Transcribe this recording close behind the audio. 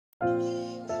And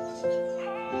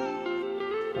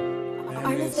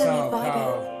this song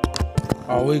called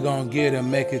 "Are We Gonna Get and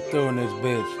Make It Through in This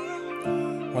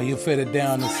Bitch?" When you fit it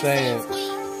down and sad,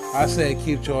 I said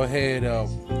keep your head up.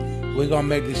 We gonna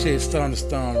make this shit stun to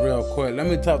stun real quick. Let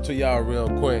me talk to y'all real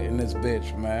quick in this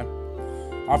bitch, man.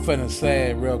 I'm feeling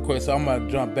sad real quick, so I'm gonna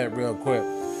jump back real quick.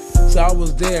 So I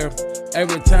was there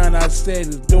every time I said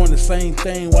it's doing the same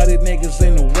thing. Why these niggas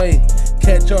in the way?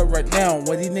 Catch up right now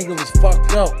when these niggas was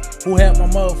fucked up. Who had my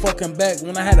motherfucking back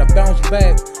when I had to bounce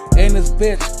back? In this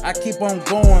bitch, I keep on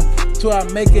going till I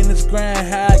making this grind.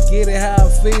 How I get it, how I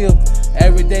feel.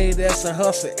 Every day that's a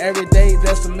hustle, every day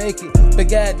that's a make it. But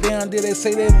goddamn, did they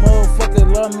say they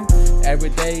motherfucker love me? Every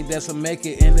day that's a make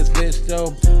it in this bitch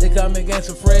though. They call me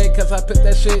Gangsta Fred cause I put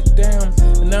that shit down.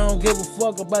 And I don't give a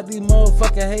fuck about these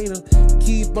motherfucking haters.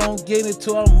 Keep on getting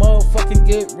till I motherfucking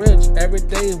get rich. Every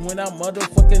day when I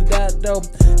motherfucking die though.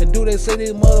 And do they say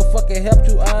they motherfucking help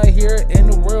you out here in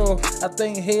the world? I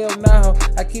think hell no.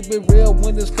 I keep it real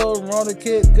when this cold around the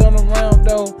kid gun around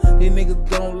though. These niggas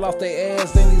don't lost their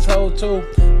ass in these hoes too.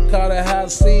 Call it how I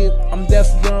see it. I'm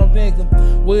just a young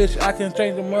nigga. Wish I can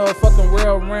change the motherfucking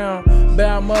world around. But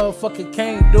I motherfucking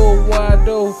can't do what I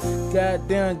do.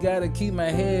 Goddamn, gotta keep my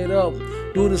head up.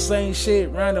 Do the same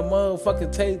shit, round the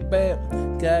motherfucking tape back.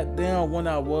 Goddamn, when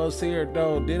I was here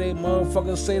though, did they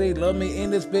motherfuckers say they love me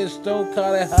in this bitch though?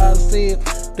 Call it how I see it.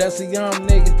 That's a young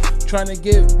nigga trying to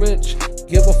get rich.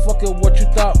 Give a fuck what you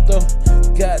thought though.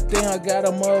 Goddamn, I got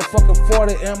a motherfucking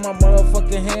 40 in my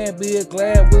motherfucking hand. Be it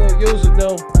glad we'll use it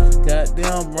though.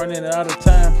 Goddamn, running out of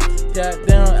time.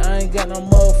 Goddamn, I ain't got no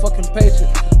motherfucking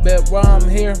patience. But while I'm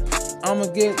here, I'ma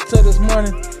get to this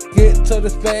money. Get to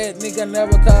this bad nigga,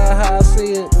 never call how I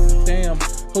see it. Damn,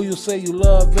 who you say you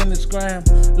love in this grind?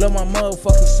 Love my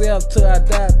motherfucking self till I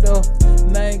die though.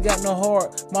 And I ain't got no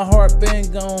heart, my heart been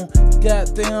gone.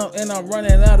 Goddamn, and I'm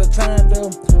running out of time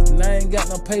though. And I ain't got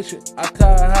no patience, I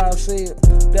call it how I see it.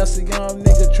 That's a young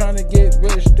nigga trying to get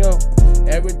rich though.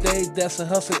 Every day that's a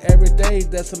hustle, every day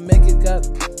that's a make it got.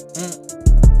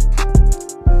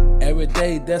 Every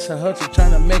day that's a hustle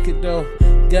trying to make it though.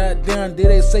 Goddamn, did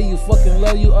they say you fucking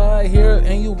love you out here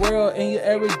in your world and you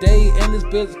every day in this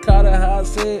bitch? Call it how I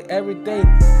said every day.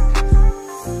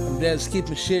 I'm just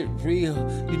keeping shit real.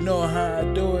 You know how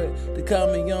I do it. They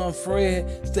call me Young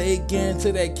Fred. Stay getting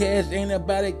to that cash. Ain't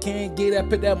nobody can get. I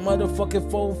put that motherfucking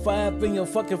 4-5 in your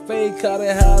fucking face. Call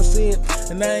it how I see it.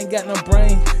 And I ain't got no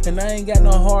brain. And I ain't got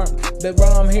no heart. But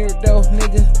while I'm here though,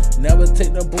 nigga, never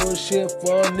take no bullshit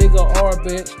for a nigga or a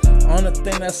bitch. Only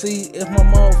thing I see is my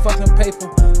motherfucking paper.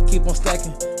 Keep on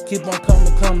stacking. Keep on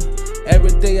coming.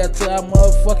 Every day until I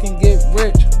motherfucking get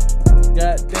rich.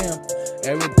 Goddamn.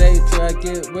 Every day till I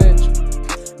get rich.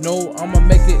 No, I'ma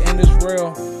make it in this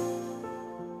world.